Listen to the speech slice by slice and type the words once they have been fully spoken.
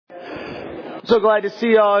So glad to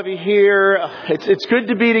see all of you here. It's good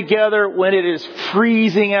to be together when it is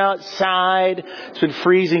freezing outside. It's been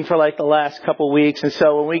freezing for like the last couple of weeks. And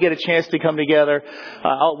so when we get a chance to come together,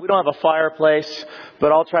 we don't have a fireplace,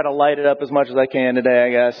 but I'll try to light it up as much as I can today,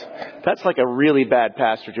 I guess. That's like a really bad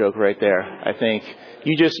pastor joke right there, I think.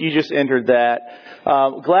 You just entered that.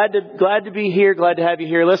 Glad to be here. Glad to have you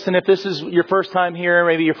here. Listen, if this is your first time here,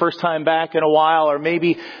 maybe your first time back in a while, or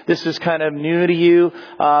maybe this is kind of new to you,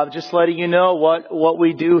 just letting you know what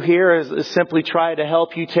we do here is simply try to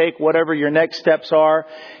help you take whatever your next steps are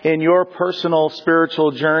in your personal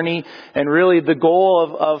spiritual journey. And really the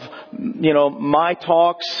goal of my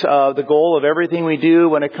talks, the goal of everything we do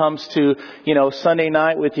when it comes to, Sunday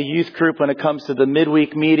night with the youth group, when it comes to the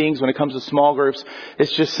midweek meetings, when it comes to small groups,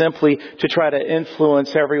 it's just simply to try to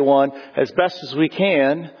influence everyone as best as we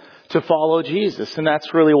can to follow Jesus. And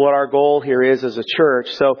that's really what our goal here is as a church.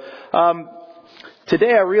 So,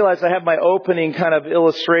 today I realized I have my opening kind of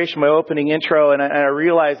illustration, my opening intro, and I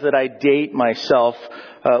realized that I date myself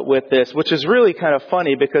with this, which is really kind of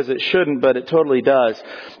funny because it shouldn't, but it totally does.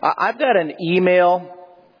 I've got an email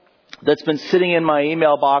that's been sitting in my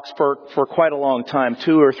email box for quite a long time,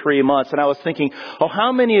 2 or 3 months. And I was thinking,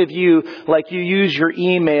 how many of you, you use your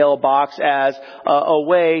email box as a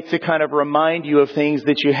way to kind of remind you of things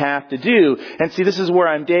that you have to do? And see, this is where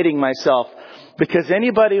I'm dating myself. Because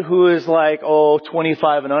anybody who is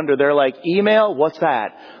 25 and under, they're like, email? What's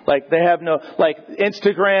that? They have no,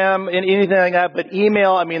 Instagram and anything like that. But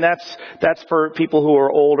email, that's for people who are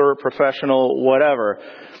older, professional, whatever.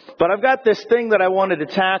 But I've got this thing that I wanted to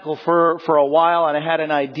tackle for a while, and I had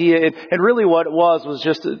an idea. And really what it was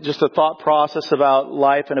just a thought process about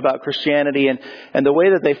life and about Christianity. And the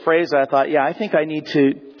way that they phrased it, I thought, I think I need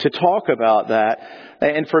to talk about that.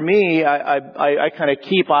 And for me, I kind of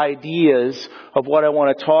keep ideas of what I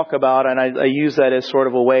want to talk about, and I use that as sort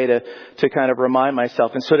of a way to kind of remind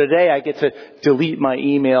myself. And so today I get to delete my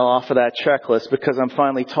email off of that checklist because I'm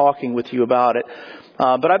finally talking with you about it.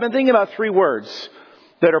 But I've been thinking about 3 words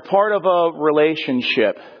that are part of a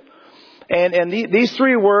relationship. And these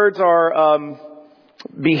 3 words are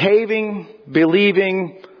behaving,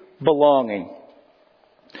 believing, belonging.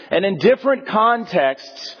 And in different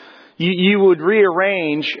contexts, you would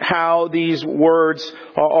rearrange how these words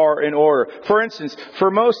are in order. For instance,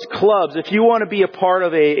 for most clubs, if you want to be a part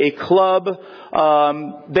of a club,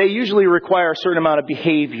 they usually require a certain amount of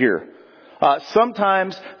behavior.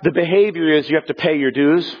 Sometimes the behavior is you have to pay your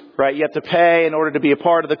dues, right? You have to pay in order to be a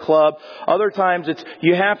part of the club. Other times it's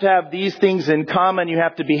you have to have these things in common. You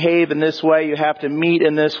have to behave in this way. You have to meet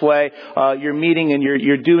in this way. You're meeting and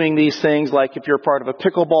you're doing these things. Like if you're a part of a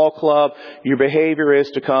pickleball club, your behavior is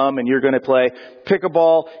to come and you're going to play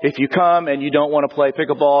pickleball. If you come and you don't want to play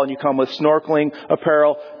pickleball and you come with snorkeling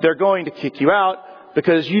apparel, they're going to kick you out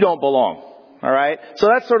because you don't belong. All right. So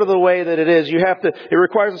that's sort of the way that it is. It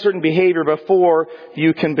requires a certain behavior before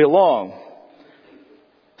you can belong.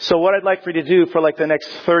 So what I'd like for you to do for the next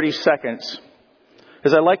 30 seconds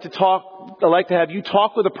is I'd like to have you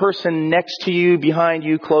talk with a person next to you, behind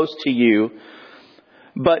you, close to you.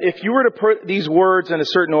 But if you were to put these words in a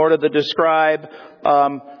certain order that describe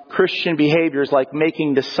Christian behaviors like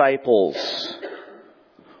making disciples,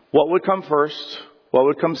 what would come first? What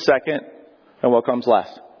would come second? And what comes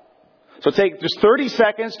last? So take just 30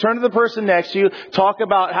 seconds, turn to the person next to you, talk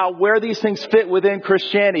about where these things fit within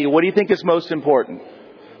Christianity. What do you think is most important?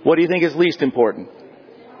 What do you think is least important?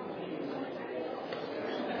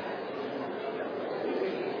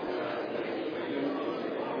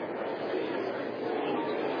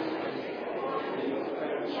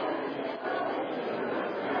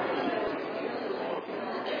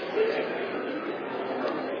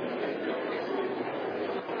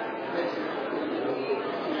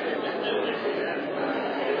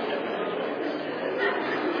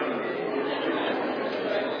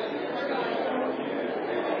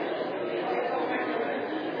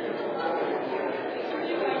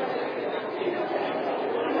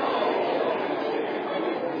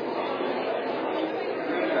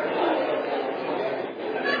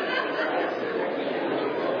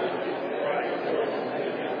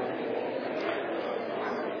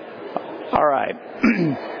 All right.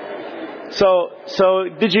 So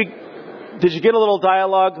did you get a little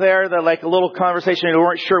dialogue there, a little conversation? You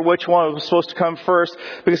weren't sure which one was supposed to come first,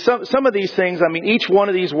 because some of these things, each one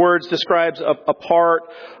of these words describes a part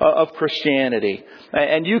of Christianity,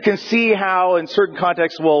 and you can see how in certain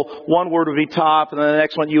contexts, one word would be top, and then the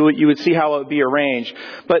next one you would see how it would be arranged.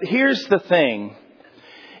 But here's the thing: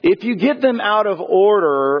 if you get them out of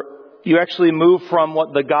order, you actually move from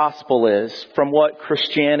what the gospel is, from what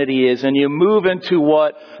Christianity is, and you move into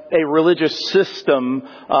what a religious system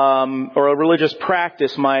or a religious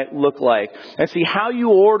practice might look like. And see, how you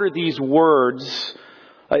order these words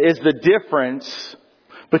is the difference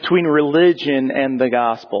between religion and the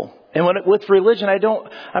gospel. And with religion,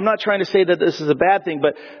 I'm not trying to say that this is a bad thing,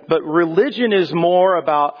 but religion is more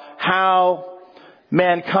about how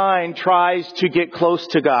mankind tries to get close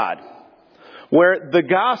to God. Where the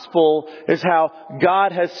gospel is how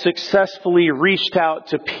God has successfully reached out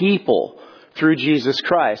to people through Jesus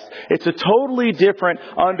Christ. It's a totally different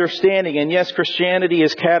understanding. And yes, Christianity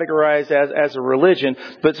is categorized as a religion.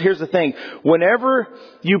 But here's the thing. Whenever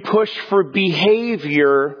you push for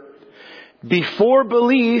behavior before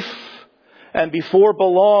belief and before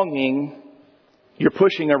belonging, you're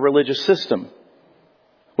pushing a religious system.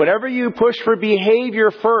 Whenever you push for behavior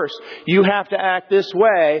first, you have to act this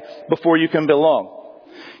way before you can belong.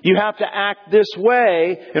 You have to act this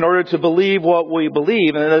way in order to believe what we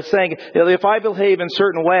believe. And they're saying, if I behave in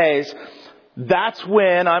certain ways, that's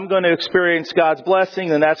when I'm going to experience God's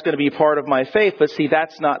blessing, and that's going to be part of my faith. But see,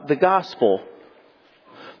 that's not the gospel.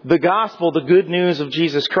 The gospel, the good news of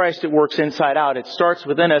Jesus Christ, it works inside out. It starts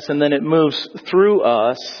within us and then it moves through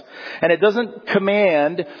us. And it doesn't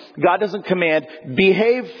command, God doesn't command,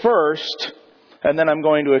 behave first and then I'm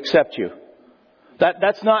going to accept you.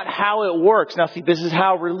 That's not how it works. Now see, this is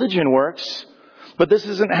how religion works, but this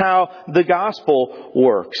isn't how the gospel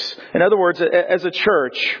works. In other words, as a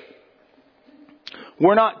church,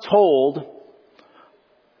 we're not told,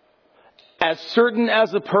 as certain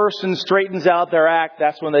as a person straightens out their act,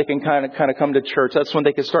 that's when they can kind of come to church. That's when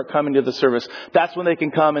they can start coming to the service. That's when they can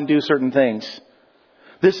come and do certain things.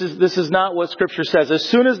 This is not what Scripture says. As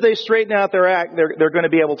soon as they straighten out their act, they're going to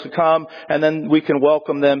be able to come, and then we can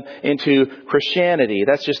welcome them into Christianity.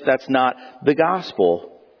 That's not the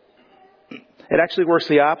gospel. It actually works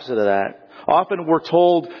the opposite of that. Often we're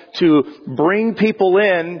told to bring people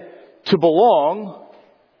in to belong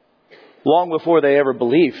long before they ever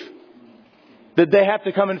believe. That they have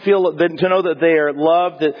to come and feel, to know that they are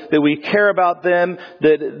loved, that we care about them,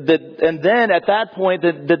 and then at that point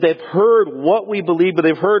that they've heard what we believe, but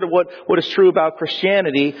they've heard what is true about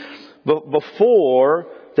Christianity before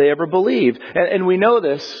they ever believe. And we know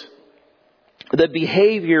this, that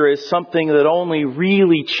behavior is something that only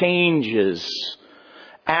really changes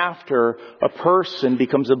after a person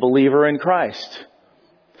becomes a believer in Christ.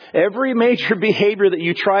 Every major behavior that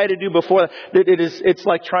you try to do before, it's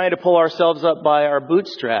like trying to pull ourselves up by our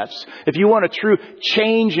bootstraps. If you want a true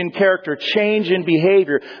change in character, change in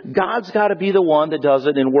behavior, God's got to be the one that does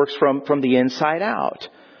it and works from the inside out.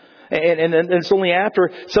 And it's only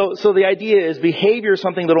after. So the idea is behavior is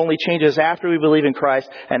something that only changes after we believe in Christ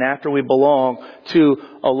and after we belong to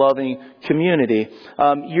a loving community.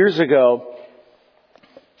 Years ago,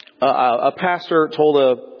 a pastor told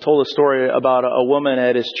a story about a woman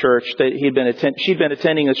at his church that she'd been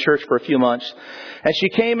attending his church for a few months, and she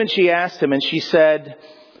came and she asked him and she said,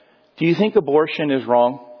 "Do you think abortion is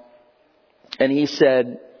wrong?" And he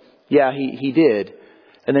said, "Yeah, he did."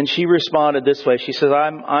 And then she responded this way. She said,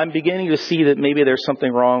 "I'm beginning to see that maybe there's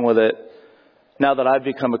something wrong with it now that I've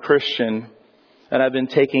become a Christian and I've been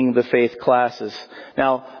taking the faith classes."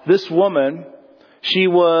 Now, this woman, she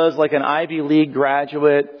was like an Ivy League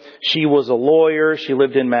graduate. She was a lawyer. She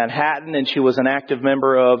lived in Manhattan, and she was an active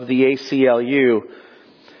member of the ACLU.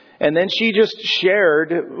 And then she just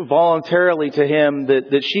shared voluntarily to him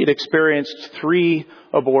that she had experienced 3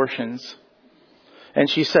 abortions. And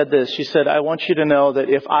she said this. She said, "I want you to know that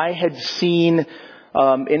if I had seen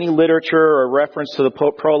any literature or reference to the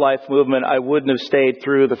pro-life movement, I wouldn't have stayed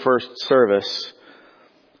through the first service.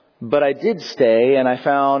 But I did stay, and I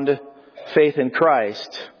found faith in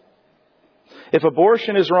Christ. If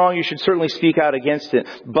abortion is wrong, you should certainly speak out against it.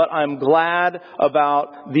 But I'm glad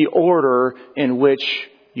about the order in which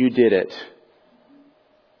you did it."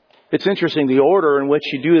 It's interesting. The order in which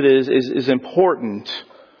you do it is important.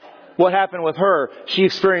 What happened with her? She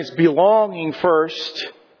experienced belonging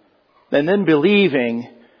first and then believing.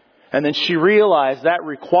 And then she realized that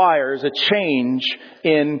requires a change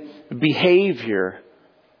in behavior.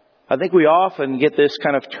 I think we often get this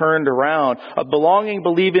kind of turned around. Belonging,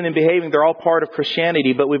 believing, and behaving, they're all part of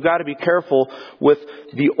Christianity, but we've got to be careful with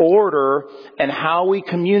the order and how we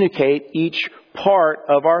communicate each part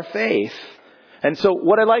of our faith. And so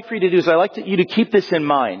what I'd like for you to do is I'd like you to keep this in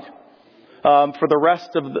mind for the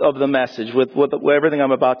rest of the message with everything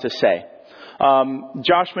I'm about to say.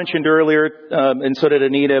 Josh mentioned earlier, and so did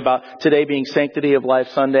Anita, about today being Sanctity of Life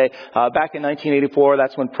Sunday. Back in 1984,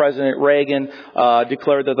 that's when President Reagan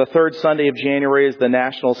declared that the third Sunday of January is the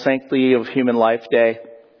National Sanctity of Human Life Day.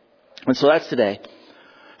 And so that's today.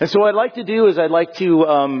 And so what I'd like to do is I'd like to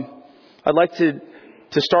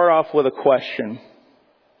start off with a question.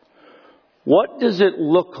 What does it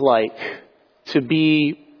look like to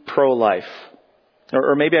be pro-life?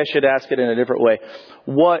 Or maybe I should ask it in a different way.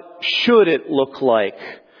 What should it look like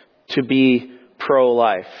to be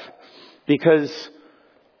pro-life? Because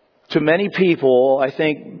to many people, I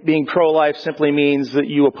think being pro-life simply means that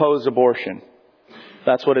you oppose abortion.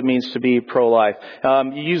 That's what it means to be pro-life.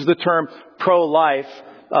 You use the term pro-life.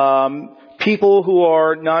 People who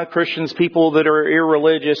are non-Christians, people that are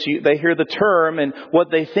irreligious, they hear the term and what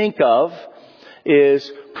they think of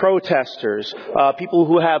is protesters, people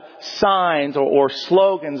who have signs or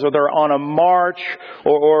slogans, or they're on a march,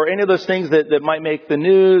 or any of those things that might make the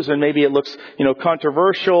news, and maybe it looks,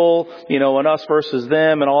 controversial, and us versus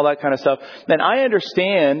them and all that kind of stuff. And I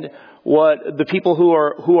understand what the people who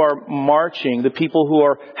are marching, the people who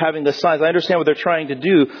are having the signs, I understand what they're trying to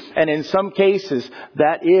do. And in some cases,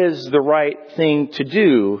 that is the right thing to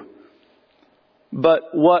do. But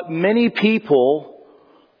what many people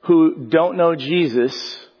who don't know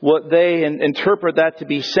Jesus, what they interpret that to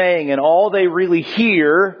be saying, and all they really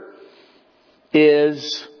hear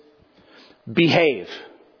is behave.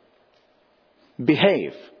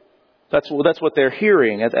 Behave. That's what they're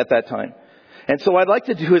hearing at that time. And so what I'd like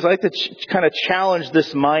to do is kind of challenge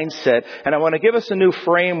this mindset, and I want to give us a new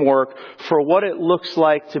framework for what it looks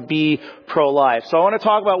like to be pro-life. So I want to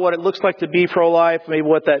talk about what it looks like to be pro-life, maybe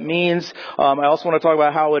what that means. I also want to talk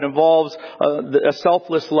about how it involves a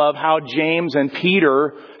selfless love, how James and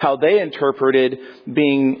Peter, how they interpreted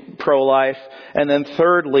being pro-life. And then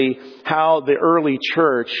thirdly, how the early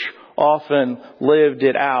church often lived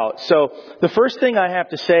it out. So the first thing I have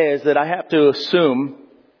to say is that I have to assume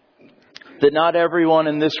that not everyone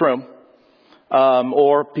in this room,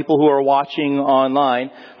 or people who are watching online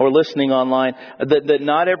or listening online, that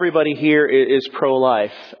not everybody here is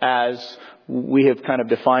pro-life as we have kind of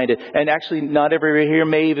defined it. And actually, not everybody here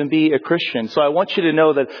may even be a Christian. So I want you to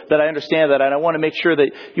know that I understand that, and I want to make sure that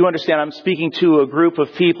you understand I'm speaking to a group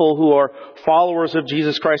of people who are followers of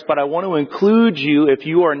Jesus Christ, but I want to include you, if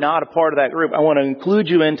you are not a part of that group, I want to include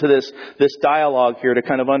you into this dialogue here to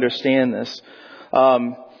kind of understand this.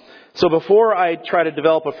 So before I try to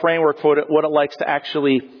develop a framework for what it likes to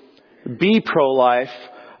actually be pro-life,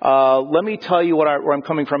 let me tell you where I'm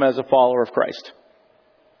coming from as a follower of Christ.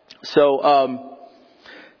 So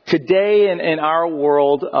today in our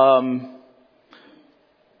world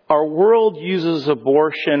uses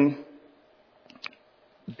abortion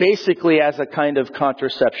basically as a kind of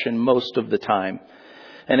contraception most of the time.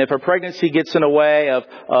 And if a pregnancy gets in the way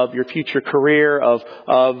of your future career, of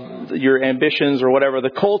your ambitions or whatever,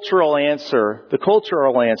 the cultural answer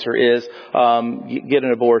is get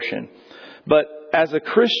an abortion. But as a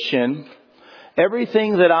Christian,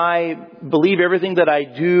 everything that I believe, everything that I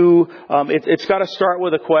do, it's got to start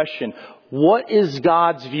with a question. What is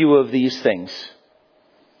God's view of these things?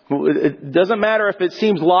 It doesn't matter if it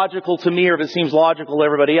seems logical to me or if it seems logical to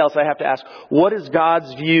everybody else. I have to ask, what is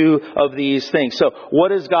God's view of these things? So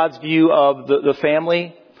what is God's view of the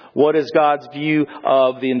family? What is God's view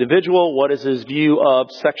of the individual? What is His view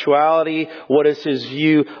of sexuality? What is His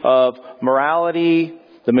view of morality,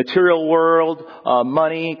 the material world,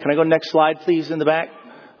 money? Can I go next slide, please, in the back?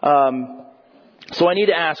 So I need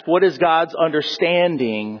to ask, what is God's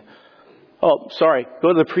understanding? Oh, sorry.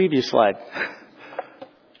 Go to the previous slide.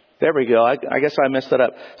 There we go. I guess I messed that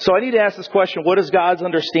up. So I need to ask this question. What is God's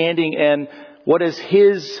understanding and what is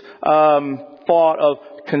His thought of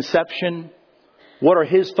conception? What are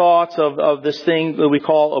His thoughts of this thing that we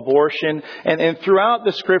call abortion? And throughout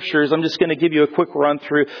the Scriptures, I'm just going to give you a quick run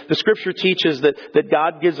through. The Scripture teaches that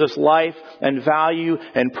God gives us life and value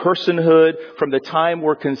and personhood from the time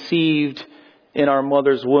we're conceived in our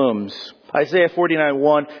mother's wombs. Isaiah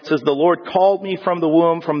 49:1 says, "The Lord called me from the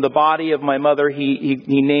womb, from the body of my mother. He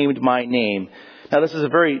named my name." Now, this is a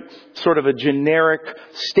very sort of a generic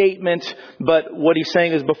statement, but what he's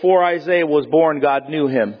saying is before Isaiah was born, God knew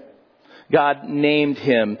him. God named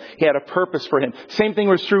him. He had a purpose for him. Same thing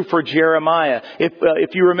was true for Jeremiah.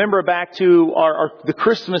 If you remember back to the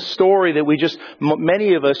Christmas story that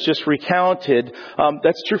many of us just recounted,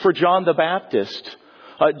 that's true for John the Baptist.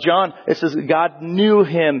 John, it says God knew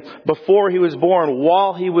him before he was born,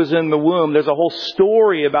 while he was in the womb. There's a whole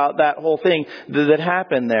story about that whole thing that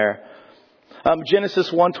happened there.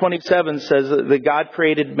 Genesis 1:27 says that God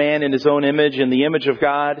created man in His own image. In the image of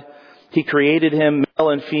God, He created him,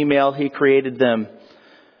 male and female, He created them.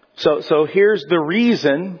 So here's the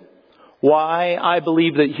reason why I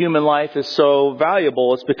believe that human life is so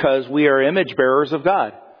valuable. It's because we are image bearers of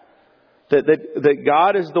God. That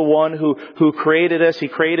God is the one who created us. He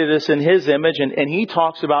created us in His image, and He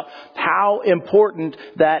talks about how important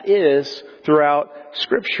that is throughout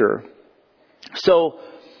Scripture. So,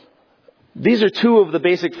 these are two of the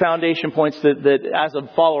basic foundation points that as a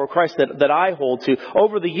follower of Christ that I hold to.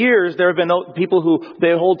 Over the years, there have been people who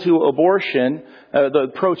they hold to abortion, the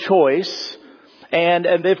pro-choice, and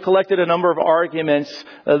they've collected a number of arguments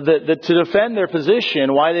that to defend their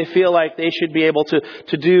position, why they feel like they should be able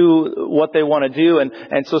to do what they want to do.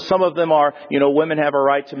 And so some of them are, women have a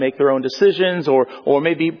right to make their own decisions, or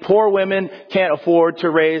maybe poor women can't afford to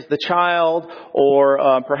raise the child,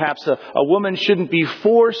 or perhaps a woman shouldn't be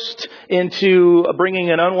forced into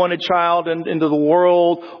bringing an unwanted child into the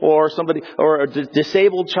world, or a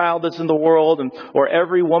disabled child that's in the world, or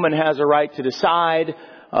every woman has a right to decide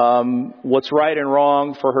what's right and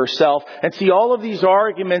wrong for herself. And see, all of these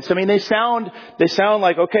arguments, they sound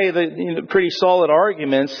like, pretty solid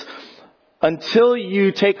arguments until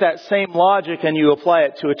you take that same logic and you apply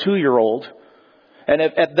it to a 2-year-old. And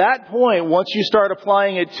at that point, once you start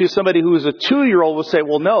applying it to somebody who's a 2-year-old, will say,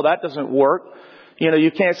 well, no, that doesn't work.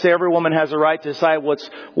 You can't say every woman has a right to decide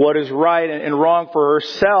what is right and wrong for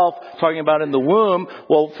herself, talking about in the womb.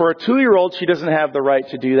 Well, for a 2-year-old, she doesn't have the right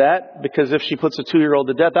to do that, because if she puts a 2-year-old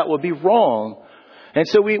to death, that would be wrong. And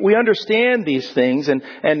so we understand these things.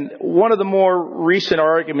 And one of the more recent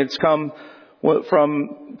arguments come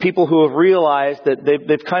from people who have realized that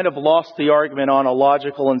they've kind of lost the argument on a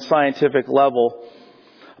logical and scientific level,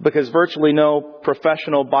 because virtually no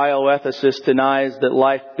professional bioethicist denies that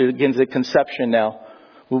life begins at conception now.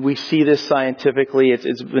 We see this scientifically.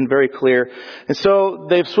 It's been very clear. And so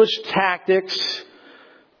they've switched tactics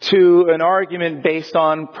to an argument based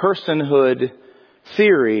on personhood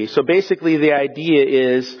theory. So basically the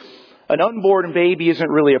idea is an unborn baby isn't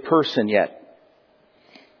really a person yet.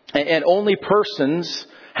 And only persons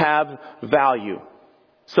have value.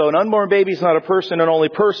 So an unborn baby is not a person, and only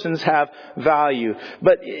persons have value.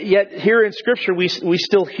 But yet here in Scripture we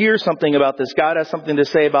still hear something about this. God has something to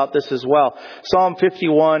say about this as well. Psalm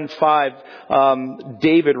 51:5,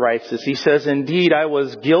 David writes this. He says, "Indeed, I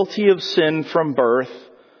was guilty of sin from birth,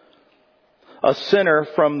 a sinner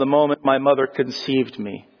from the moment my mother conceived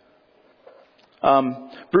me."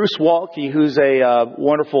 Bruce Waltke, who's a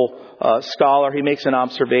wonderful scholar, he makes an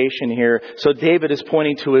observation here. So David is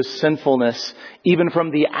pointing to his sinfulness even from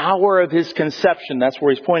the hour of his conception. That's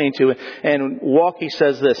where he's pointing to. And Waltke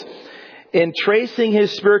says this: in tracing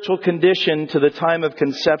his spiritual condition to the time of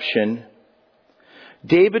conception,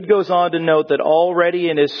 David goes on to note that already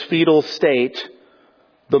in his fetal state,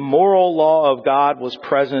 the moral law of God was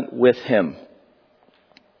present with him.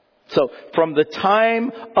 So from the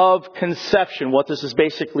time of conception, what this is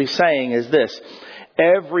basically saying is this: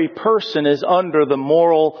 every person is under the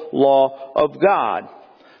moral law of God.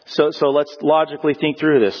 So let's logically think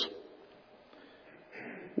through this.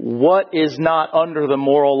 What is not under the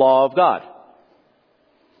moral law of God?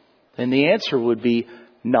 And the answer would be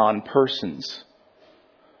non-persons.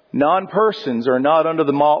 Non-persons are not under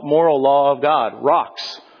the moral law of God.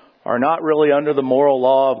 Rocks are not really under the moral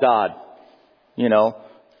law of God.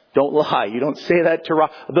 Don't lie. You don't say that to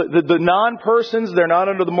rock. The non-persons, they're not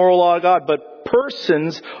under the moral law of God, but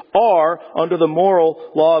persons are under the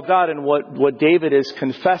moral law of God. And what David is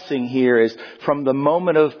confessing here is from the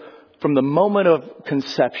moment of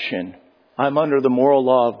conception, I'm under the moral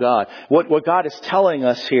law of God. What God is telling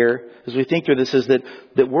us here as we think through this is that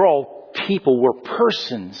we're all people, we're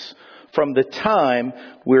persons from the time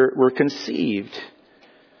we're conceived.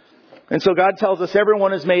 And so God tells us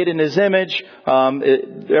everyone is made in His image.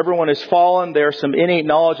 Everyone is fallen. There's some innate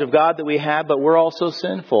knowledge of God that we have, but we're also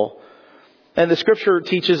sinful. And the Scripture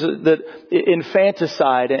teaches that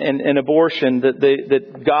infanticide and abortion,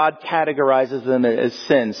 that God categorizes them as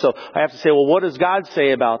sin. So I have to say, well, what does God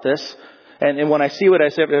say about this? And when I see what I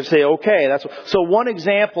say, I say, okay, so one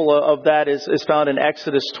example of that is found in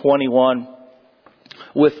Exodus 21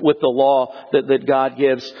 with the law that God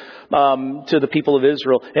gives to the people of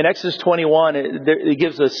Israel. In Exodus 21, it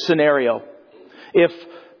gives a scenario. If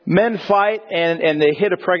men fight and they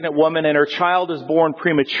hit a pregnant woman and her child is born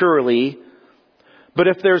prematurely, but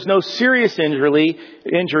if there's no serious injury,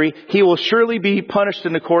 he will surely be punished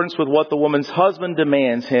in accordance with what the woman's husband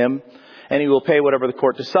demands him, and he will pay whatever the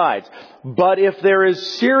court decides. But if there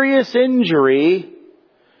is serious injury,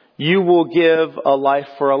 you will give a life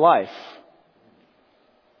for a life.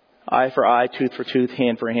 Eye for eye, tooth for tooth,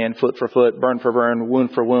 hand for hand, foot for foot, burn for burn,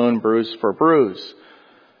 wound for wound, bruise for bruise.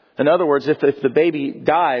 In other words, if the baby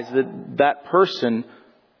dies, that person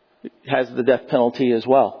has the death penalty as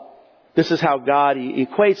well. This is how God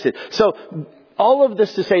equates it. So All of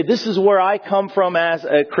this to say, this is where I come from as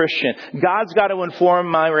a Christian. God's got to inform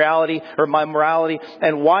my reality or my morality.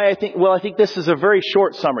 And why I think this is a very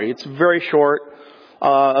short summary. It's very short.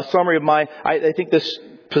 A summary of I think this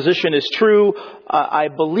position is true. I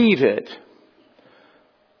believe it.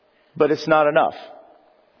 But it's not enough.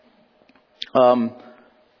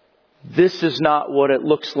 This is not what it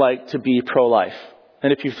looks like to be pro-life.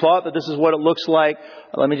 And if you thought that this is what it looks like,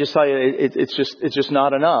 let me just tell you, it's just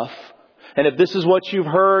not enough. And if this is what you've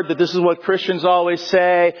heard, that this is what Christians always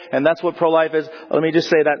say, and that's what pro-life is, let me just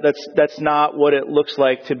say that's not what it looks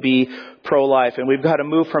like to be pro-life. And we've got to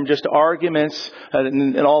move from just arguments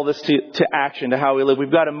and all this to action, to how we live. We've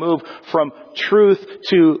got to move from truth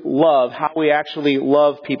to love, how we actually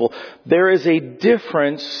love people. There is a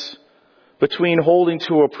difference between holding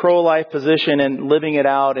to a pro-life position and living it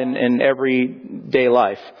out in everyday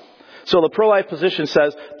life. So the pro-life position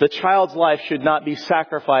says the child's life should not be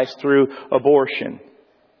sacrificed through abortion.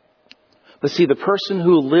 But see, the person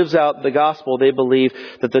who lives out the gospel, they believe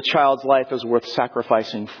that the child's life is worth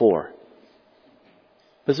sacrificing for.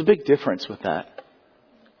 There's a big difference with that.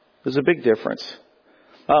 There's a big difference.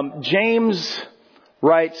 James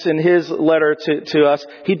writes in his letter to us,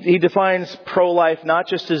 he defines pro-life not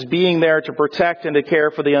just as being there to protect and to care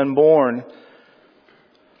for the unborn,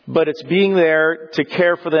 but it's being there to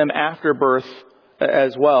care for them after birth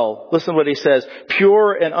as well. Listen to what he says.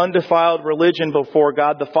 Pure and undefiled religion before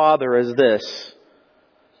God the Father is this: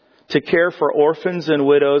 to care for orphans and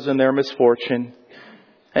widows in their misfortune,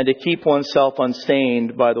 and to keep oneself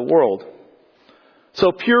unstained by the world.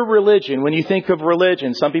 So pure religion, when you think of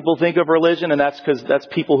religion, some people think of religion, and that's because that's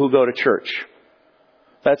people who go to church.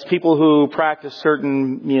 That's people who practice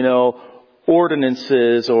certain,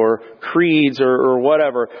 ordinances or creeds or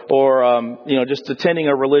whatever, or, just attending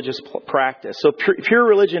a religious practice. So pure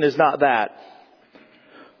religion is not that.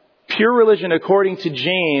 Pure religion, according to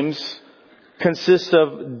James, consists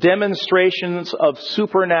of demonstrations of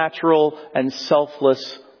supernatural and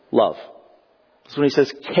selfless love. That's when he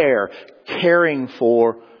says caring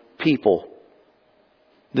for people.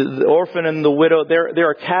 The orphan and the widow,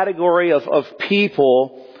 they're a category of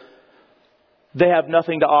people. They have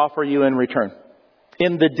nothing to offer you in return.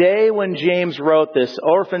 In the day when James wrote this,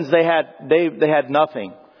 orphans, they had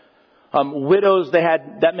nothing. Widows,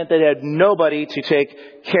 that meant they had nobody to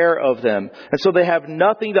take care of them. And so they have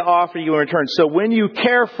nothing to offer you in return. So when you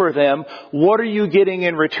care for them, what are you getting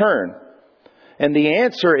in return? And the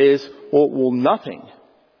answer is, well, nothing.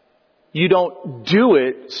 You don't do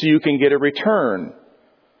it so you can get a return.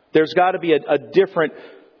 There's got to be a different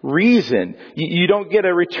reason. You don't get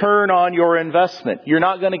a return on your investment. You're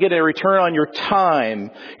not going to get a return on your time.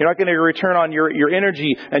 You're not going to get a return on your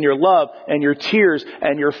energy and your love and your tears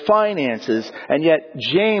and your finances. And yet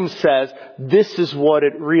James says this is what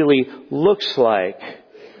it really looks like.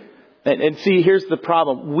 And see, here's the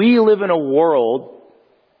problem. We live in a world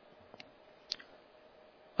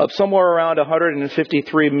of somewhere around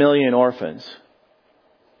 153 million orphans.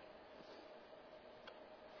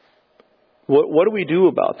 What do we do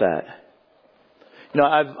about that?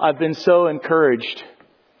 I've been so encouraged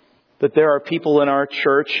that there are people in our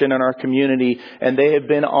church and in our community, and they have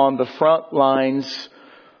been on the front lines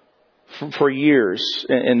for years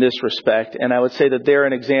in this respect. And I would say that they're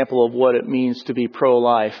an example of what it means to be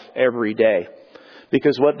pro-life every day.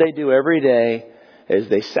 Because what they do every day is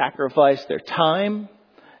they sacrifice their time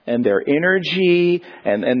and their energy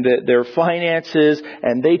and their finances,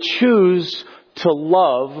 and they choose to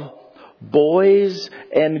love boys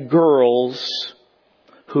and girls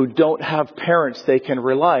who don't have parents they can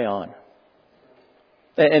rely on.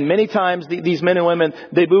 And many times these men and women,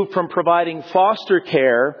 they move from providing foster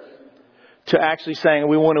care to actually saying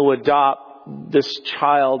we want to adopt this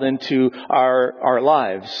child into our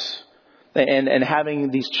lives. And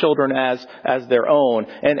having these children as their own.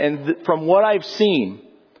 And from what I've seen,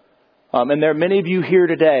 and there are many of you here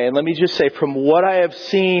today, and let me just say, from what I have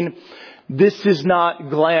seen, this is not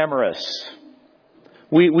glamorous.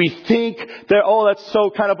 We think that, that's so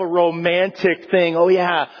kind of a romantic thing. Oh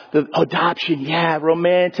yeah, the adoption, yeah,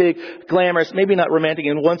 romantic, glamorous. Maybe not romantic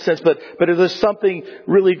in one sense, but there's something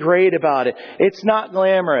really great about it. It's not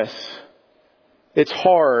glamorous. It's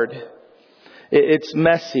hard. It's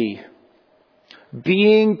messy.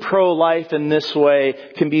 Being pro-life in this way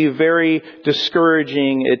can be very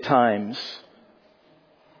discouraging at times.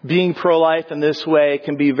 Being pro-life in this way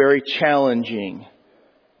can be very challenging.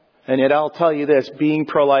 And yet I'll tell you this, being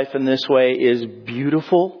pro-life in this way is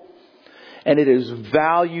beautiful And it is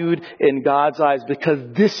valued in God's eyes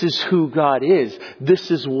because this is who God is. This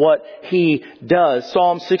is what He does.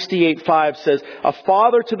 Psalm 68:5 says, "A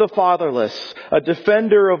father to the fatherless, a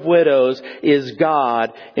defender of widows is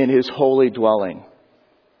God in His holy dwelling."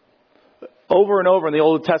 Over and over in the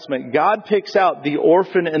Old Testament, God picks out the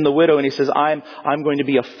orphan and the widow and He says, I'm going to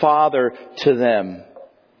be a father to them.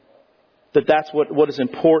 That's what is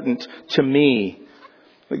important to me.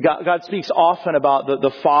 God speaks often about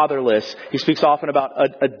the fatherless. He speaks often about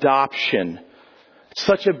adoption. It's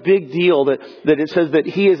such a big deal that it says that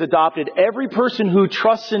He has adopted every person who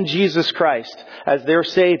trusts in Jesus Christ as their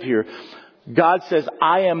Savior. God says,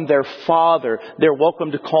 I am their Father. They're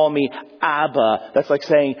welcome to call me Abba. That's like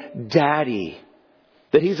saying Daddy.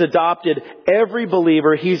 That He's adopted every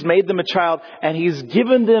believer. He's made them a child and He's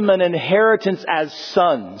given them an inheritance as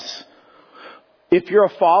sons. If you're a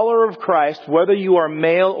follower of Christ, whether you are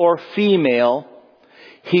male or female,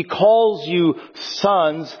 He calls you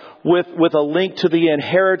sons with a link to the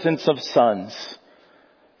inheritance of sons.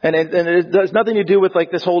 And it has nothing to do with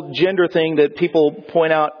like this whole gender thing that people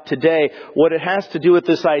point out today. What it has to do with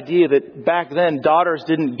this idea that back then daughters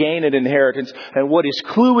didn't gain an inheritance. And what He's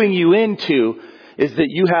cluing you into is that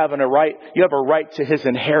you have a right to His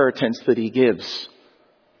inheritance that He gives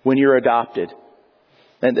when you're adopted.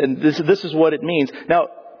 And this is what it means. Now,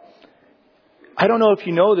 I don't know if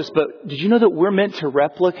you know this, but did you know that we're meant to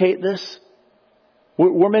replicate this?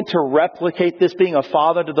 We're meant to replicate this, being a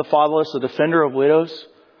father to the fatherless, a defender of widows.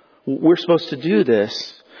 We're supposed to do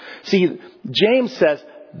this. See, James says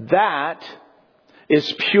that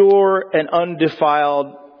is pure and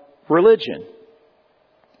undefiled religion.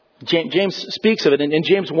 James speaks of it. And in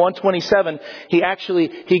James 1:27,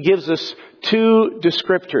 he gives us two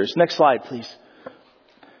descriptors. Next slide, please.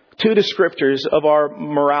 Two descriptors of our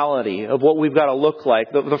morality, of what we've got to look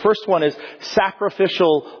like. The first one is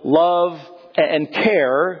sacrificial love and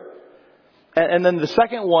care. And then the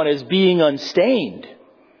second one is being unstained.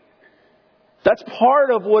 That's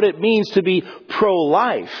part of what it means to be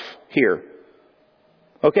pro-life here.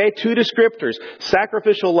 Okay, two descriptors.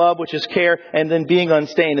 Sacrificial love, which is care, and then being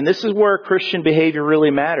unstained. And this is where Christian behavior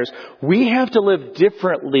really matters. We have to live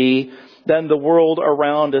differently than the world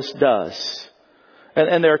around us does.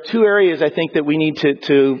 And there are two areas I think that we need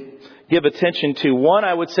to give attention to. One,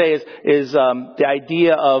 I would say, is the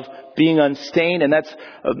idea of being unstained. And that's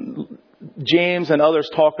James and others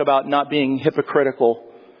talk about not being hypocritical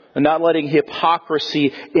and not letting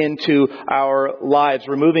hypocrisy into our lives,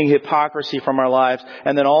 removing hypocrisy from our lives,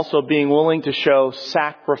 and then also being willing to show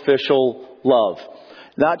sacrificial love.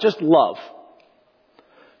 Not just love.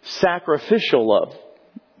 Sacrificial love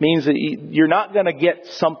means that you're not going to get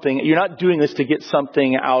something, you're not doing this to get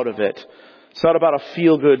something out of it. It's not about a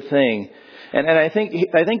feel-good thing. And I think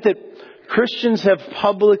that Christians have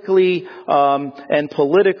publicly and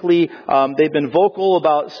politically, they've been vocal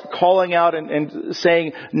about calling out and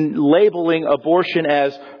saying, labeling abortion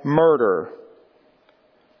as murder.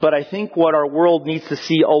 But I think what our world needs to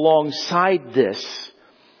see alongside this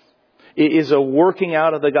is a working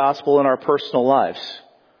out of the gospel in our personal lives.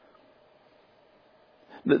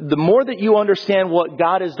 The more that you understand what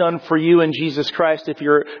God has done for you in Jesus Christ, if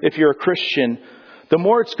you're a Christian, the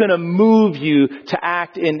more it's going to move you to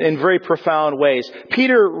act in very profound ways.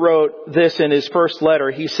 Peter wrote this in his first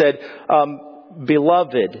letter. He said,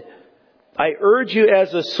 Beloved, I urge you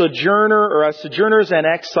as a sojourner or as sojourners and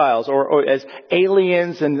exiles or as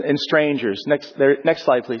aliens and strangers. Next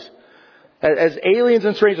slide, please. As aliens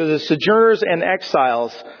and strangers, as sojourners and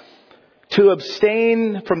exiles, to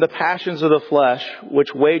abstain from the passions of the flesh,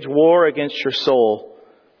 which wage war against your soul.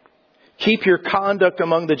 Keep your conduct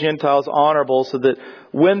among the Gentiles honorable, so that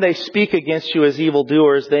when they speak against you as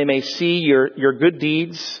evildoers, they may see your good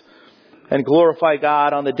deeds and glorify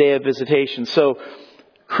God on the day of visitation. So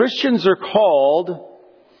Christians are called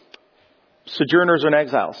sojourners and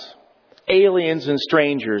exiles. Aliens and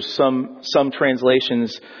strangers, some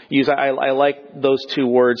translations use. I like those two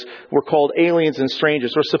words. We're called aliens and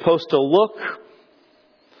strangers. We're supposed to look.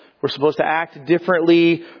 We're supposed to act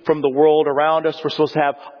differently from the world around us. We're supposed to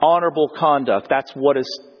have honorable conduct. That's what is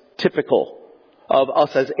typical of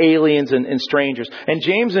us as aliens and strangers. And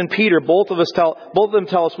James and Peter, both of them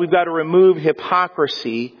tell us we've got to remove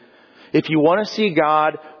hypocrisy. If you want to see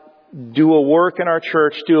God do a work in our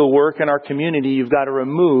church, do a work in our community, you've got to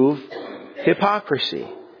remove hypocrisy.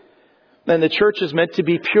 And the church is meant to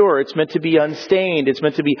be pure. It's meant to be unstained. It's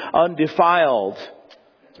meant to be undefiled.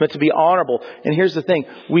 It's meant to be honorable. And here's the thing.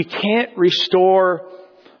 We can't restore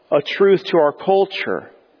a truth to our culture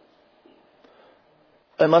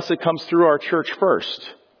unless it comes through our church first.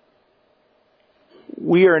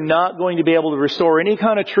 we are not going to be able to restore any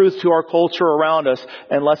kind of truth to our culture around us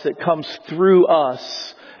unless it comes through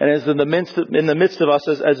us and is in the midst of us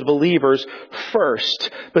as believers first.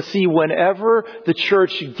 But see, whenever the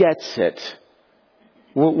church gets it,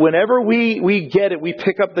 whenever we get it, we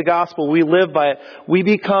pick up the gospel, we live by it, we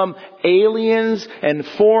become aliens and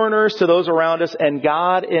foreigners to those around us, and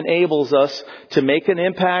God enables us to make an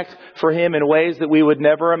impact for Him in ways that we would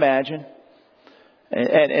never imagine.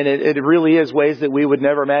 And it really is ways that we would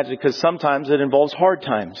never imagine, because sometimes it involves hard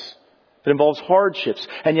times. It involves hardships.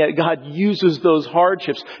 And yet God uses those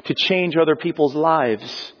hardships to change other people's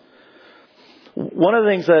lives. One of the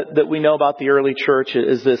things that we know about the early church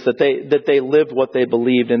is this, that they lived what they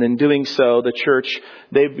believed. And in doing so, the church,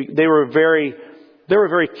 they were very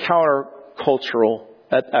countercultural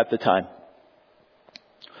at the time.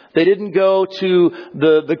 They didn't go to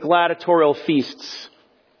the gladiatorial feasts,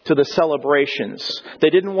 to the celebrations. They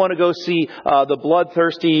didn't want to go see the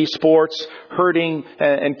bloodthirsty sports, hurting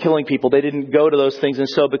and killing people. They didn't go to those things. And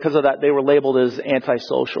so because of that, they were labeled as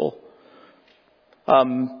antisocial.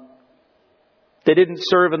 They didn't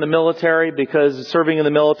serve in the military, because serving in the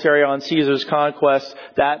military on Caesar's conquest,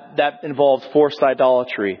 that involved forced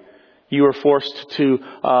idolatry. You were forced to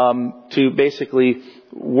basically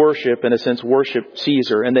worship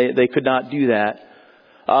Caesar, and they could not do that.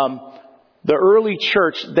 The early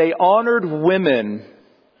church, they honored women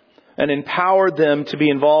and empowered them to be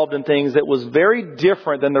involved in things that was very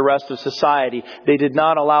different than the rest of society. They did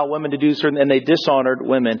not allow women to do certain, and they dishonored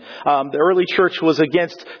women. The early church was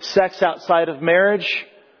against sex outside of marriage.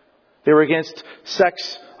 They were against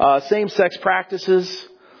same-sex practices.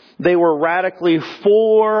 They were radically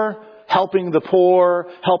for helping the poor,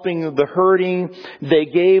 helping the hurting. They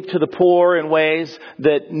gave to the poor in ways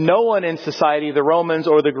that no one in society, the Romans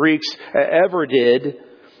or the Greeks, ever did.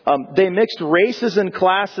 They mixed races and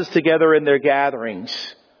classes together in their gatherings.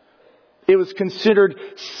 It was considered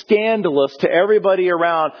scandalous to everybody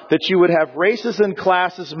around that you would have races and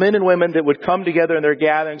classes, men and women, that would come together in their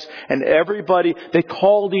gatherings, and everybody, they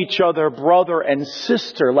called each other brother and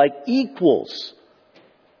sister, like equals.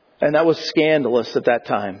 And that was scandalous at that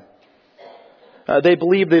time. They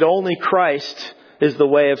believed that only Christ is the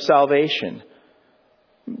way of salvation.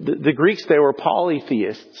 The Greeks, they were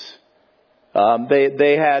polytheists.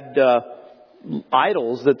 They had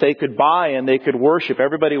idols that they could buy and they could worship.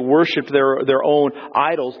 Everybody worshipped their own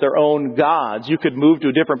idols, their own gods. You could move to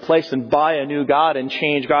a different place and buy a new god and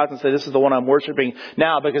change gods and say, this is the one I'm worshiping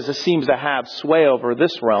now because it seems to have sway over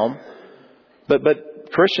this realm.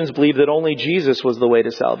 But Christians believed that only Jesus was the way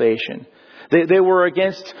to salvation. They were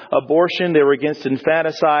against abortion. They were against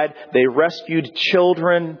infanticide. They rescued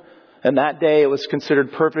children. And that day it was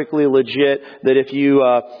considered perfectly legit that if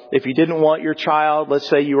you didn't want your child, let's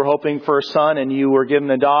say you were hoping for a son and you were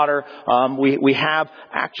given a daughter, we have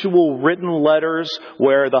actual written letters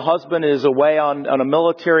where the husband is away on a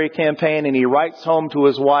military campaign and he writes home to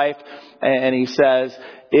his wife and he says,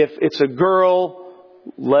 if it's a girl,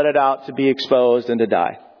 let it out to be exposed and to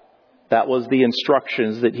die. That was the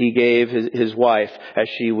instructions that he gave his wife as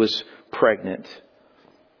she was pregnant.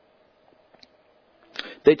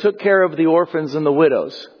 They took care of the orphans and the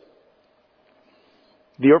widows.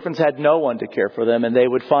 The orphans had no one to care for them, and they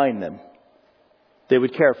would find them. They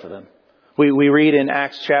would care for them. We read in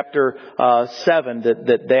Acts chapter 7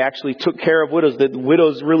 that they actually took care of widows, that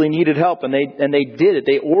widows really needed help, and they did it.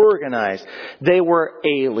 They organized. They were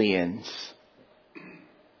aliens.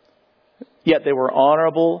 Yet they were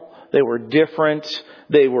honorable. They were different.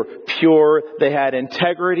 They were pure. They had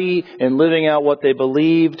integrity in living out what they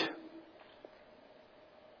believed.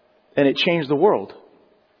 And it changed the world.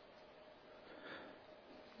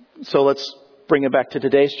 So let's bring it back to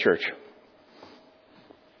today's church.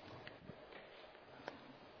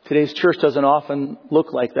 Today's church doesn't often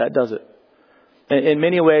look like that, does it? In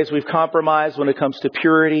many ways, we've compromised when it comes to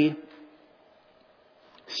purity.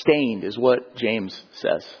 Stained is what James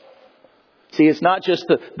says. See, it's not just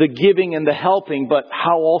the giving and the helping, but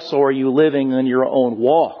how also are you living in your own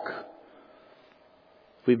walk?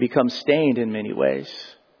 We've become stained in many ways.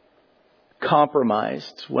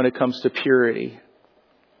 Compromised when it comes to purity.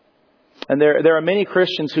 And there are many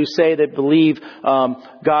Christians who say they believe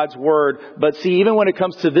God's Word. But see, even when it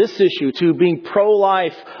comes to this issue, to being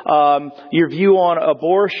pro-life, your view on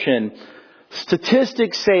abortion,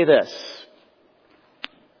 statistics say this.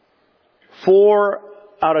 4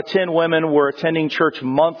 out of 10 women were attending church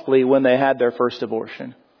monthly when they had their first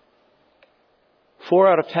abortion. 4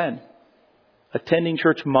 out of 10 attending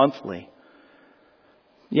church monthly.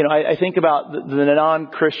 You know, I think about the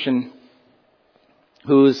non-Christian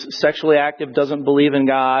who's sexually active, doesn't believe in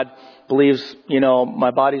God, believes,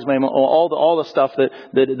 my body's my own, all the stuff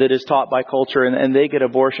that is taught by culture, and they get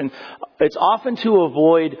abortion. It's often to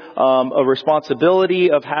avoid a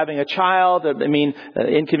responsibility of having a child.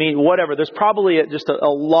 Inconvenient, whatever. There's probably just a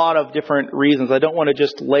lot of different reasons. I don't want to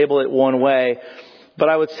just label it one way. But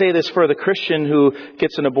I would say this for the Christian who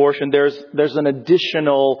gets an abortion, there's an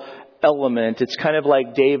additional element. It's kind of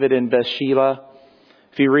like David and Bathsheba.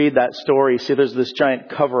 If you read that story, see there's this giant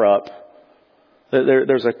cover-up.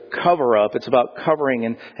 There's a cover-up. It's about covering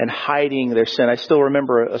and hiding their sin. I still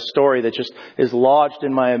remember a story that just is lodged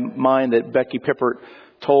in my mind that Becky Pippert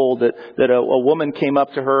told, that a woman came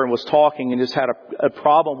up to her and was talking and just had a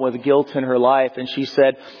problem with guilt in her life. And she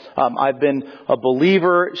said, I've been a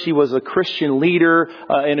believer. She was a Christian leader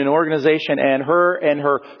in an organization, and her and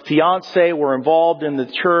her fiance were involved in the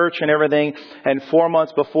church and everything. And 4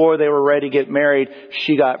 months before they were ready to get married,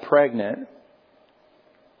 she got pregnant.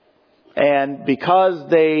 And because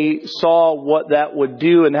they saw what that would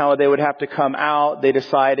do and how they would have to come out, they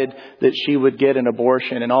decided that she would get an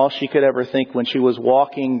abortion. And all she could ever think when she was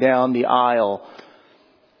walking down the aisle,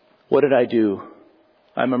 what did I do?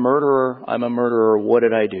 I'm a murderer. I'm a murderer. What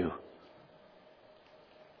did I do?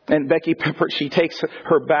 And Becky Pippert, she takes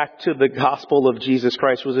her back to the gospel of Jesus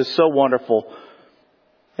Christ, which is so wonderful,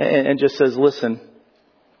 and just says, listen,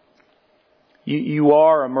 you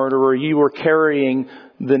are a murderer. You were carrying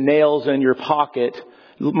the nails in your pocket.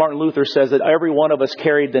 Martin Luther says that every one of us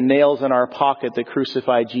carried the nails in our pocket that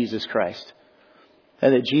crucified Jesus Christ.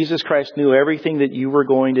 And that Jesus Christ knew everything that you were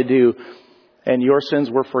going to do. And your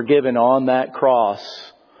sins were forgiven on that cross,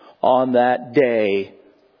 on that day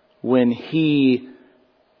when He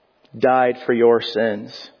died for your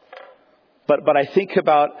sins. But I think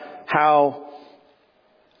about how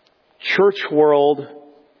church world,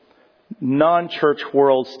 non-church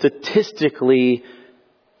world, statistically,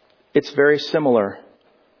 it's very similar.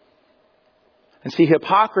 And see,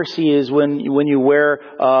 hypocrisy is when you wear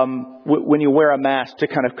a mask to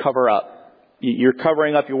kind of cover up. You're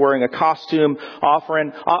covering up. You're wearing a costume.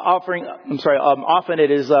 Often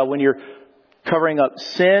it is when you're covering up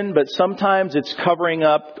sin, but sometimes it's covering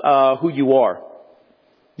up who you are.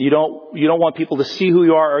 You don't want people to see who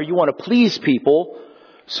you are, or you want to please people.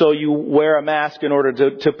 So you wear a mask in order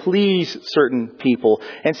to please certain people.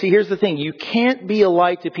 And see, here's the thing. You can't be a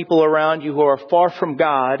light to people around you who are far from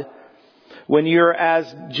God when you're,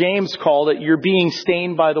 as James called it, you're being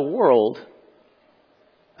stained by the world.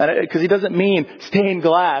 Because he doesn't mean stained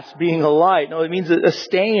glass being a light. No, it means a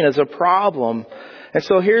stain is a problem. And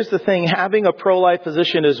so here's the thing. Having a pro-life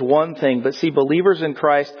position is one thing. But see, believers in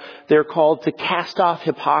Christ, they're called to cast off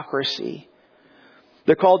hypocrisy.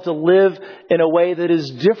 They're called to live in a way that is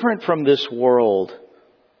different from this world,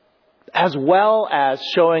 as well as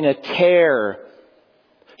showing a care,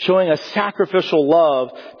 showing a sacrificial love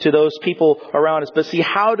to those people around us. But see,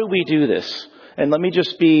 how do we do this? And let me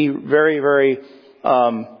just be very, very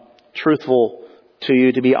truthful to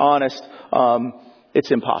you, to be honest. It's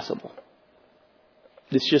impossible.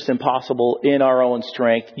 It's just impossible in our own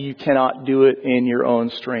strength. You cannot do it in your own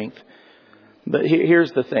strength. But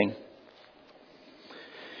here's the thing.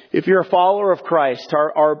 If you're a follower of Christ,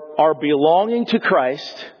 our belonging to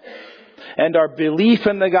Christ and our belief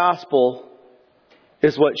in the gospel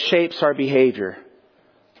is what shapes our behavior.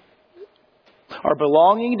 Our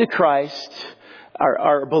belonging to Christ,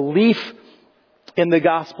 our belief in the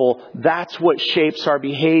gospel, that's what shapes our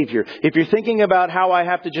behavior. If you're thinking about how I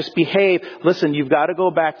have to just behave, listen, you've got to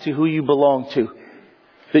go back to who you belong to,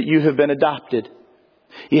 that you have been adopted.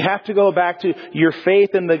 You have to go back to your faith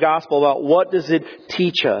in the gospel about what does it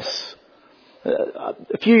teach us.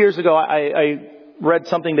 A few years ago, I read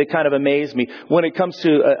something that kind of amazed me when it comes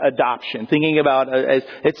to adoption. Thinking about,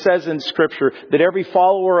 it says in Scripture that every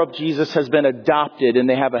follower of Jesus has been adopted and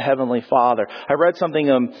they have a heavenly Father. I read something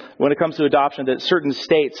when it comes to adoption that certain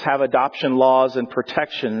states have adoption laws and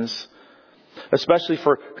protections, especially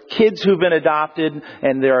for kids who've been adopted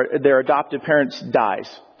and their adopted parents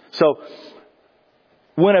dies. So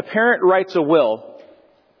when a parent writes a will,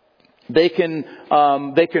 they can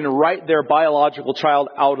write their biological child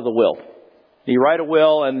out of the will. You write a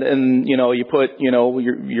will and you put,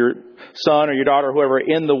 your son or your daughter or whoever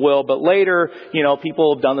in the will. But later,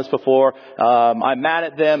 people have done this before. I'm mad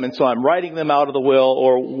at them, and so I'm writing them out of the will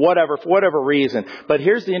or whatever, for whatever reason. But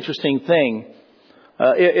here's the interesting thing.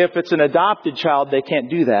 If it's an adopted child, they can't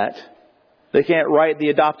do that. They can't write the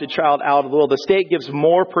adopted child out of the will. The state gives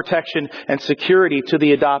more protection and security to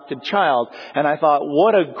the adopted child. And I thought,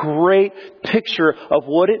 what a great picture of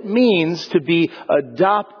what it means to be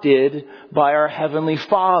adopted by our Heavenly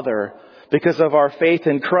Father because of our faith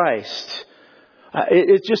in Christ.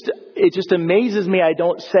 It just amazes me. I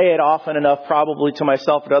don't say it often enough, probably to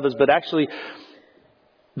myself and others, but actually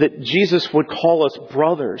that Jesus would call us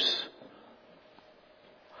brothers.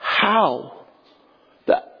 How?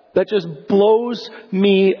 That just blows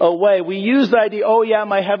me away. We use the idea, oh yeah,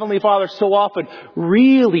 my Heavenly Father, so often.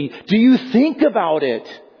 Really? Do you think about it?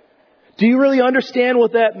 Do you really understand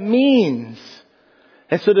what that means?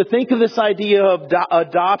 And so to think of this idea of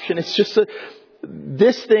adoption, it's just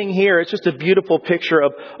this thing here, it's just a beautiful picture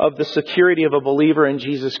of the security of a believer in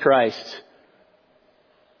Jesus Christ.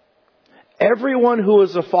 Everyone who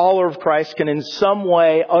is a follower of Christ can in some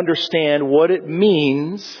way understand what it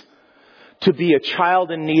means to be a child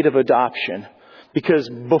in need of adoption. Because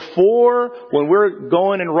before, when we're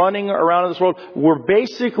going and running around in this world, we're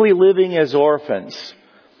basically living as orphans.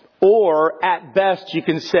 Or, at best, you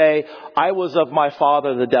can say, I was of my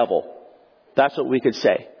father, the devil. That's what we could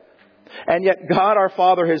say. And yet God our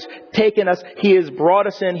Father has taken us, He has brought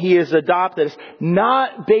us in, He has adopted us,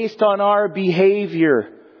 not based on our behavior.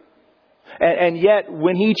 And yet,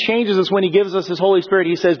 when He changes us, when He gives us His Holy Spirit,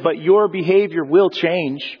 He says, but your behavior will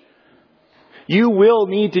change. You will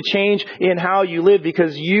need to change in how you live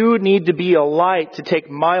because you need to be a light to take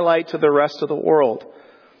my light to the rest of the world.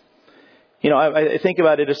 You know, I think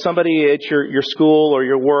about it. If somebody at your school or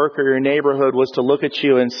your work or your neighborhood was to look at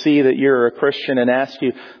you and see that you're a Christian and ask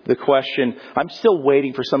you the question, I'm still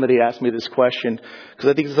waiting for somebody to ask me this question because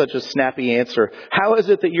I think it's such a snappy answer. How is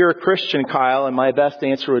it that you're a Christian, Kyle? And my best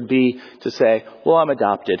answer would be to say, well, I'm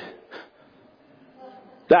adopted.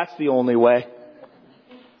 That's the only way.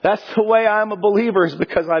 That's the way I'm a believer, is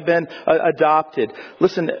because I've been adopted.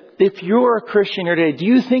 Listen, if you're a Christian here today, do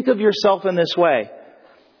you think of yourself in this way?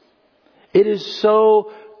 It is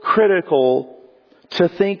so critical to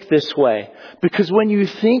think this way. Because when you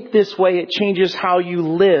think this way, it changes how you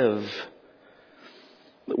live.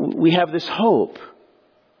 We have this hope.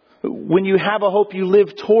 When you have a hope, you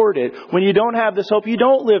live toward it. When you don't have this hope, you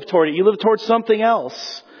don't live toward it. You live towards something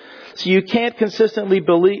else. So you can't consistently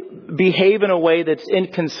behave in a way that's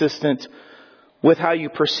inconsistent with how you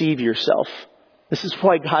perceive yourself. This is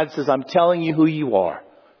why God says, I'm telling you who you are.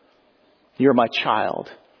 You're my child,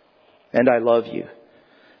 and I love you.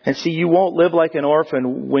 And see, you won't live like an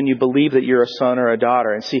orphan when you believe that you're a son or a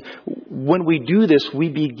daughter. And see, when we do this, we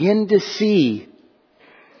begin to see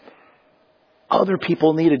other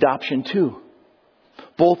people need adoption too.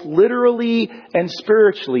 Both literally and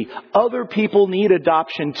spiritually. Other people need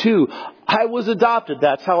adoption too. I was adopted.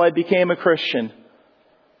 That's how I became a Christian.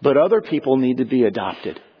 But other people need to be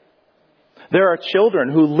adopted. There are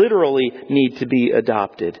children who literally need to be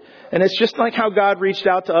adopted. And it's just like how God reached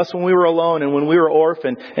out to us when we were alone and when we were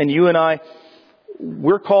orphaned. And you and I,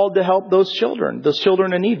 we're called to help those children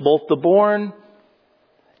in need, both the born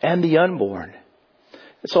and the unborn.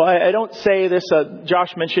 So I don't say this,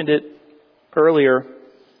 Josh mentioned it earlier.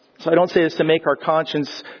 So I don't say this to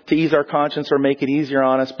ease our conscience or make it easier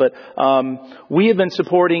on us, but we have been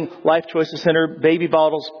supporting Life Choices Center, baby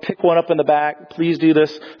bottles, pick one up in the back, please do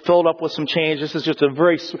this, fill it up with some change. This is just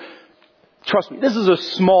trust me, this is a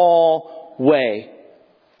small way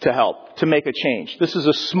to help, to make a change. This is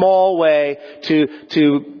a small way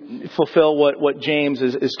to fulfill what James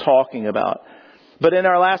is talking about. But in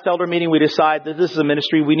our last elder meeting, we decided that this is a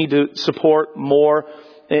ministry we need to support more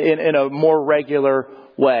in a more regular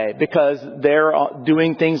way, because they're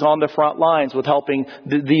doing things on the front lines with helping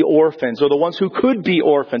the orphans, or the ones who could be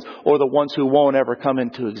orphans, or the ones who won't ever come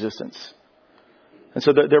into existence. And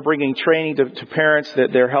so they're bringing training to parents, that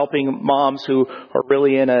they're helping moms who are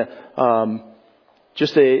really in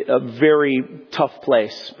just a very tough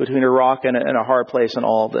place, between a rock and a hard place in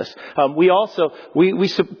all of this. We also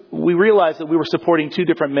realized that we were supporting two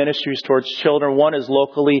different ministries towards children. One is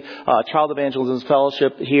locally, Child Evangelism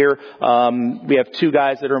Fellowship here. We have two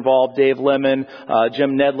guys that are involved, Dave Lemon,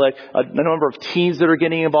 Jim Nedlick, a number of teens that are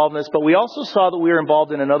getting involved in this. But we also saw that we were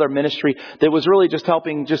involved in another ministry that was really just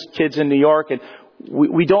helping just kids in New York. And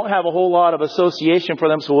we don't have a whole lot of association for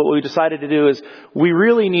them. So what we decided to do is we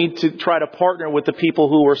really need to try to partner with the people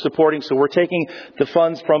who we're supporting. So we're taking the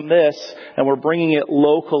funds from this and we're bringing it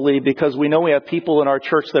locally, because we know we have people in our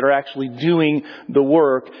church that are actually doing the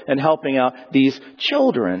work and helping out these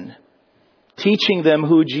children, teaching them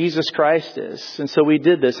who Jesus Christ is. And so we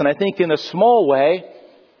did this. And I think in a small way,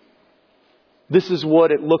 this is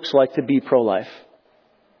what it looks like to be pro-life.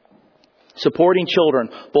 Supporting children,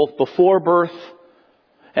 both before birth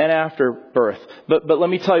and after birth. But let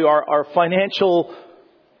me tell you, our financial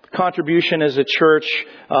contribution as a church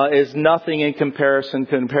is nothing in comparison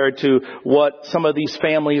compared to what some of these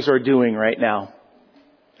families are doing right now,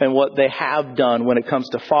 and what they have done when it comes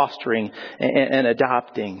to fostering and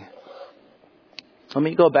adopting. Let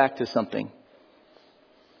me go back to something.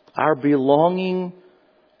 Our belonging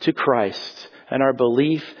to Christ and our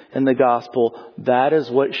belief in the gospel, that is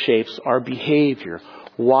what shapes our behavior.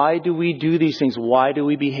 Why do we do these things? Why do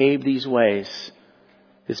we behave these ways?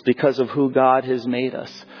 It's because of who God has made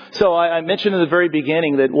us. So I mentioned in the very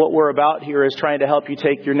beginning that what we're about here is trying to help you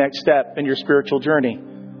take your next step in your spiritual journey.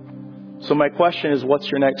 So my question is, what's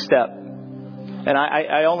your next step? And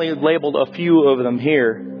I only labeled a few of them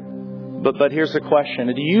here. But here's the question.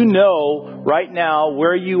 Do you know right now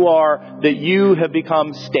where you are that you have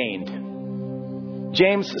become stained?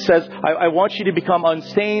 James says, I want you to become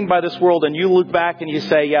unstained by this world. And you look back and you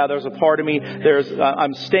say, yeah, there's a part of me.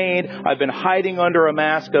 I'm stained. I've been hiding under a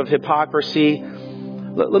mask of hypocrisy.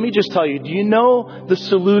 Let me just tell you, do you know the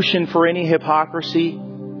solution for any hypocrisy?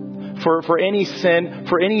 For any sin,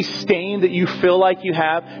 for any stain that you feel like you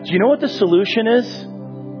have? Do you know what the solution is?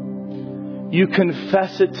 You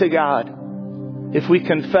confess it to God. If we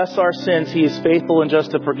confess our sins, He is faithful and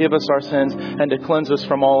just to forgive us our sins and to cleanse us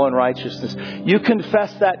from all unrighteousness. You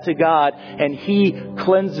confess that to God and He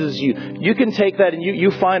cleanses you. You can take that and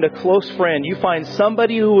you find a close friend. You find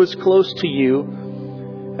somebody who is close to you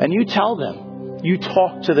and you tell them. You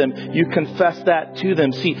talk to them. You confess that to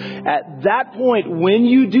them. See, at that point, when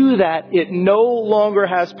you do that, it no longer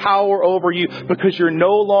has power over you because you're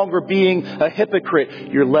no longer being a hypocrite.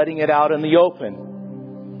 You're letting it out in the open.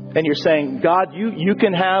 And you're saying, God, you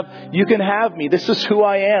can have me. This is who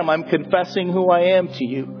I am. I'm confessing who I am to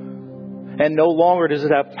you. And no longer does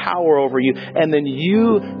it have power over you. And then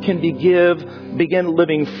you can begin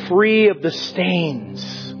living free of the stains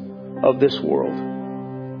of this world.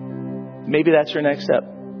 Maybe that's your next step.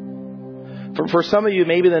 For some of you,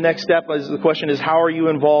 maybe the next step is the question is, how are you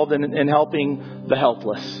involved in helping the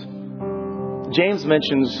helpless? James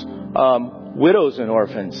mentions widows and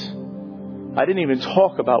orphans. I didn't even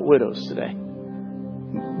talk about widows today.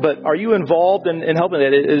 But are you involved in helping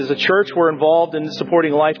that? As a church, we're involved in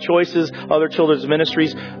supporting Life Choices, other children's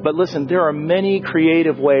ministries. But listen, there are many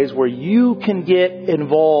creative ways where you can get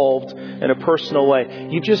involved in a personal way.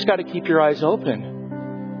 You've just got to keep your eyes open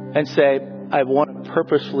and say, I want to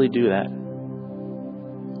purposefully do that.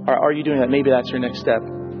 Are you doing that? Maybe that's your next step.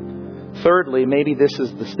 Thirdly, maybe this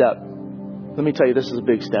is the step. Let me tell you, this is a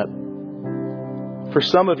big step. For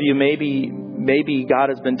some of you, maybe God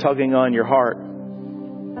has been tugging on your heart.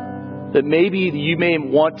 That maybe you may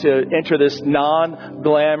want to enter this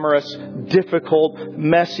non-glamorous, difficult,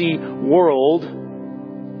 messy world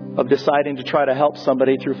of deciding to try to help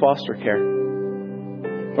somebody through foster care.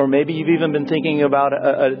 Or maybe you've even been thinking about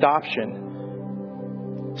adoption.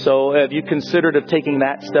 So have you considered of taking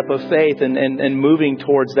that step of faith and moving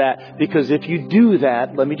towards that? Because if you do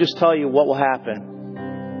that, let me just tell you what will happen.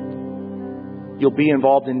 You'll be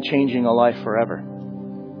involved in changing a life forever.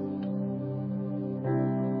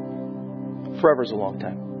 Forever's a long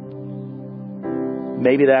time.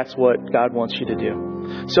 Maybe that's what God wants you to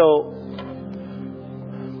do. So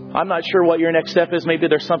I'm not sure what your next step is. Maybe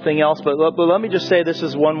there's something else. But let me just say this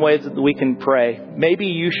is one way that we can pray. Maybe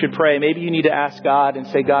you should pray. Maybe you need to ask God and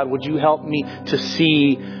say, God, would you help me to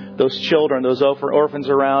see those children, those orphans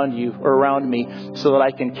around you or around me so that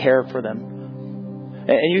I can care for them?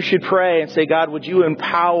 And you should pray and say, God, would you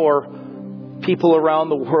empower people around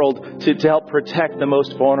the world to help protect the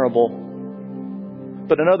most vulnerable?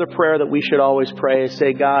 But another prayer that we should always pray is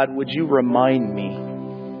say, God, would you remind me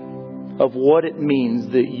of what it means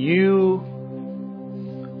that you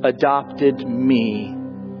adopted me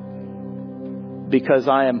because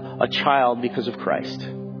I am a child because of Christ.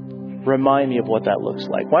 Remind me of what that looks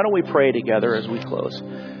like. Why don't we pray together as we close?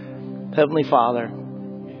 Heavenly Father,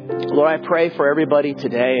 Lord, I pray for everybody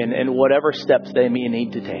today and whatever steps they may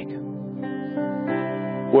need to take.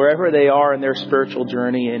 Wherever they are in their spiritual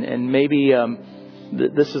journey, and maybe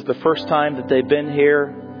this is the first time that they've been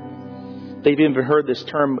here. They've even heard this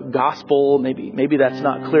term gospel. Maybe that's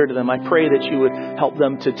not clear to them. I pray that you would help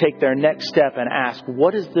them to take their next step and ask,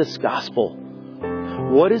 what is this gospel?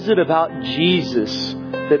 What is it about Jesus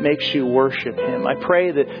that makes you worship Him? I pray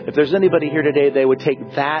that if there's anybody here today, they would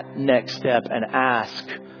take that next step and ask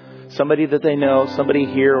somebody that they know, somebody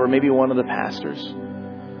here, or maybe one of the pastors.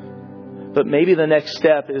 But maybe the next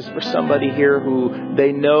step is for somebody here who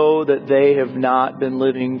they know that they have not been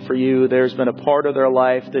living for you. There's been a part of their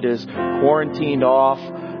life that is quarantined off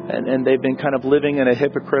and they've been kind of living in a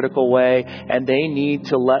hypocritical way, and they need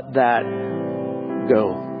to let that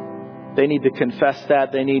go. They need to confess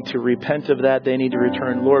that. They need to repent of that. They need to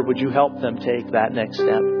return. Lord, would you help them take that next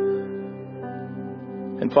step?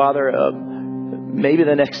 And Father, Maybe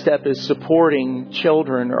the next step is supporting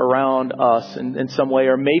children around us in some way,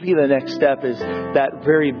 or maybe the next step is that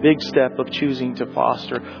very big step of choosing to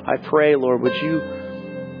foster. I pray, Lord, would you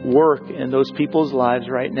work in those people's lives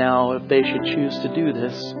right now if they should choose to do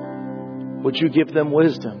this? Would you give them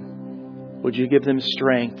wisdom? Would you give them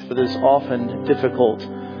strength for this often difficult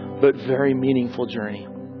but very meaningful journey?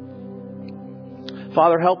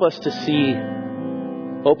 Father, help us to see,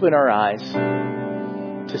 open our eyes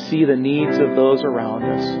to see the needs of those around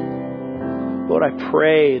us. Lord, I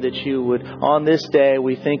pray that you would, on this day,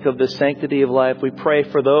 we think of the sanctity of life. We pray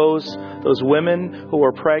for those women who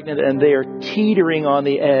are pregnant and they are teetering on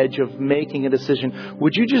the edge of making a decision.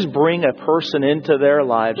 Would you just bring a person into their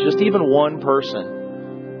lives, just even one person,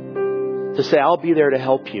 to say, I'll be there to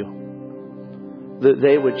help you. That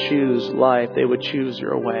they would choose life. They would choose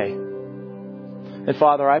your way. And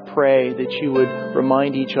Father, I pray that you would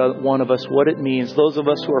remind each one of us what it means, those of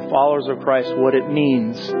us who are followers of Christ, what it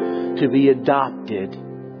means to be adopted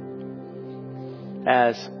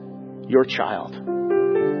as your child.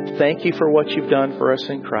 Thank you for what you've done for us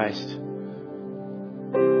in Christ.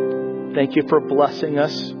 Thank you for blessing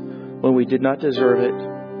us when we did not deserve it,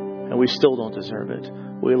 and we still don't deserve it.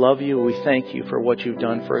 We love you. We thank you for what you've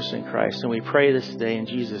done for us in Christ. And we pray this today in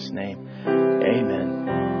Jesus' name. Amen.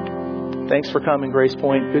 Thanks for coming, Grace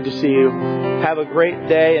Point. Good to see you. Have a great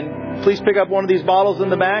day. And please pick up one of these bottles in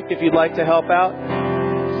the back if you'd like to help out.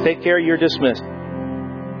 Take care. You're dismissed.